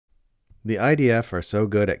The IDF are so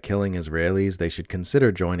good at killing Israelis they should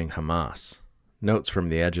consider joining Hamas. Notes from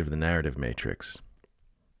the edge of the narrative matrix.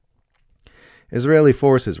 Israeli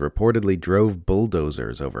forces reportedly drove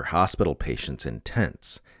bulldozers over hospital patients in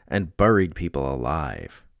tents and buried people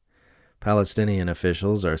alive. Palestinian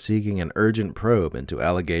officials are seeking an urgent probe into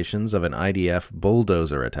allegations of an IDF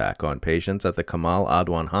bulldozer attack on patients at the Kamal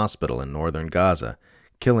Adwan Hospital in northern Gaza,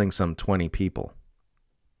 killing some 20 people.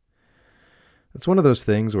 It's one of those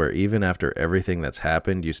things where even after everything that's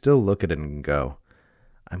happened, you still look at it and go,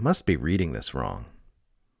 I must be reading this wrong.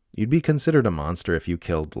 You'd be considered a monster if you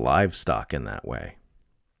killed livestock in that way.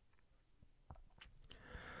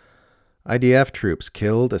 IDF troops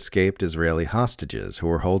killed escaped Israeli hostages who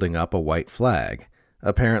were holding up a white flag,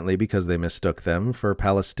 apparently because they mistook them for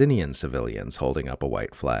Palestinian civilians holding up a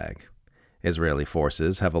white flag. Israeli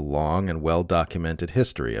forces have a long and well-documented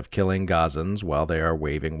history of killing Gazans while they are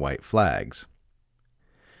waving white flags.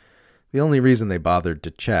 The only reason they bothered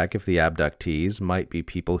to check if the abductees might be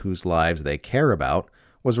people whose lives they care about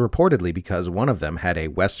was reportedly because one of them had a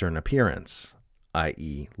Western appearance,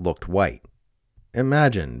 i.e., looked white.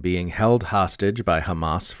 Imagine being held hostage by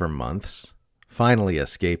Hamas for months, finally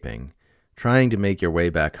escaping, trying to make your way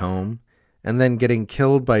back home, and then getting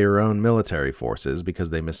killed by your own military forces because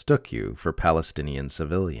they mistook you for Palestinian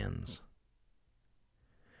civilians.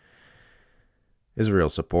 Israel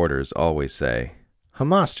supporters always say,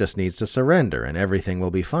 Hamas just needs to surrender and everything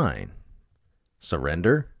will be fine.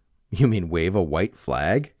 Surrender? You mean wave a white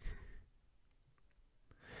flag?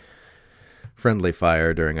 Friendly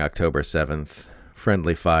fire during October 7th,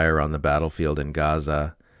 friendly fire on the battlefield in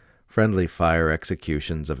Gaza, friendly fire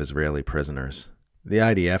executions of Israeli prisoners. The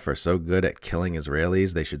IDF are so good at killing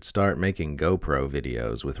Israelis they should start making GoPro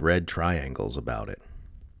videos with red triangles about it.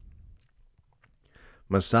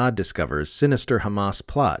 Mossad discovers sinister Hamas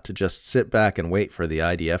plot to just sit back and wait for the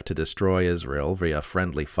IDF to destroy Israel via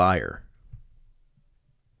friendly fire.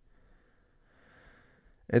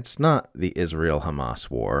 It's not the Israel-Hamas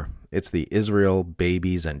war. It's the Israel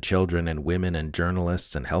babies and children and women and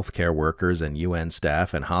journalists and healthcare workers and UN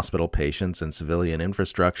staff and hospital patients and civilian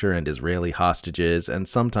infrastructure and Israeli hostages and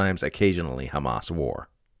sometimes occasionally Hamas war.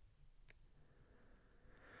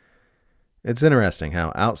 It's interesting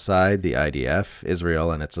how outside the IDF, Israel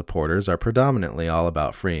and its supporters are predominantly all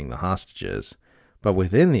about freeing the hostages, but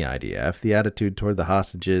within the IDF, the attitude toward the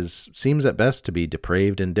hostages seems at best to be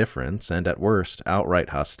depraved indifference and at worst outright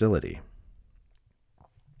hostility.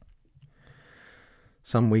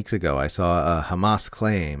 Some weeks ago, I saw a Hamas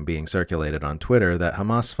claim being circulated on Twitter that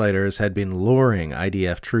Hamas fighters had been luring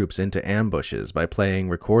IDF troops into ambushes by playing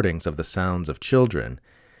recordings of the sounds of children,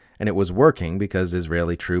 and it was working because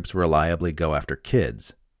Israeli troops reliably go after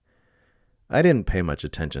kids. I didn't pay much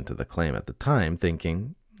attention to the claim at the time,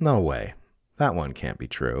 thinking, no way, that one can't be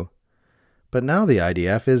true. But now the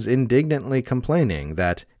IDF is indignantly complaining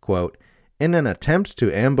that, quote, in an attempt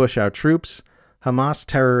to ambush our troops, Hamas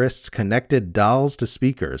terrorists connected dolls to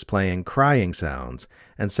speakers playing crying sounds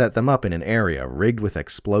and set them up in an area rigged with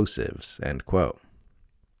explosives, end quote.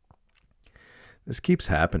 This keeps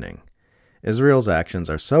happening. Israel's actions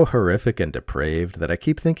are so horrific and depraved that I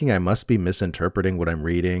keep thinking I must be misinterpreting what I'm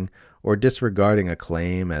reading or disregarding a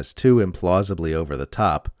claim as too implausibly over the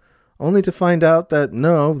top, only to find out that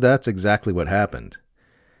no, that's exactly what happened.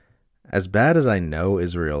 As bad as I know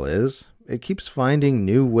Israel is, it keeps finding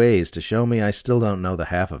new ways to show me I still don't know the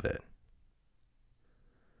half of it.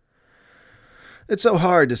 It's so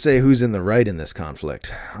hard to say who's in the right in this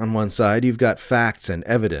conflict. On one side, you've got facts and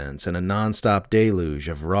evidence and a non-stop deluge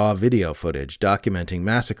of raw video footage documenting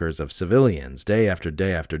massacres of civilians day after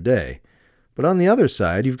day after day. But on the other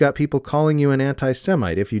side, you've got people calling you an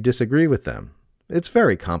anti-Semite if you disagree with them. It's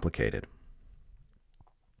very complicated.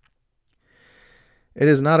 It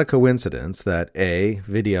is not a coincidence that A,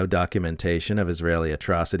 video documentation of Israeli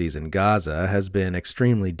atrocities in Gaza has been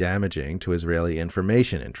extremely damaging to Israeli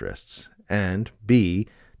information interests, and B,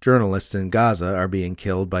 journalists in Gaza are being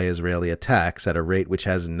killed by Israeli attacks at a rate which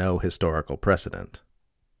has no historical precedent.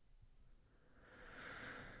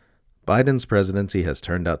 Biden's presidency has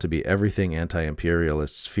turned out to be everything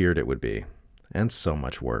anti-imperialists feared it would be, and so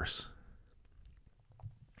much worse.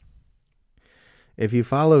 If you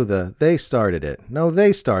follow the they started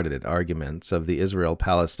it arguments of the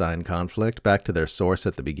Israel-Palestine conflict back to their source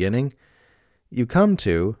at the beginning, you come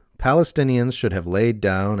to Palestinians should have laid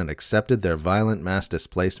down and accepted their violent mass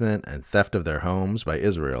displacement and theft of their homes by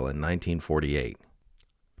Israel in 1948.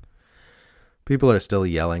 People are still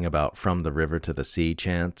yelling about from the river to the sea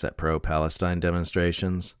chants at pro-Palestine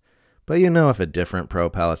demonstrations, but you know if a different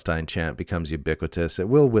pro-Palestine chant becomes ubiquitous, it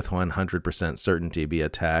will with 100% certainty be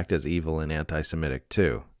attacked as evil and anti-Semitic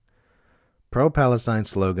too. Pro-Palestine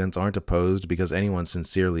slogans aren't opposed because anyone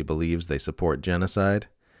sincerely believes they support genocide.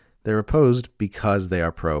 They're opposed because they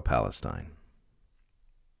are pro-Palestine.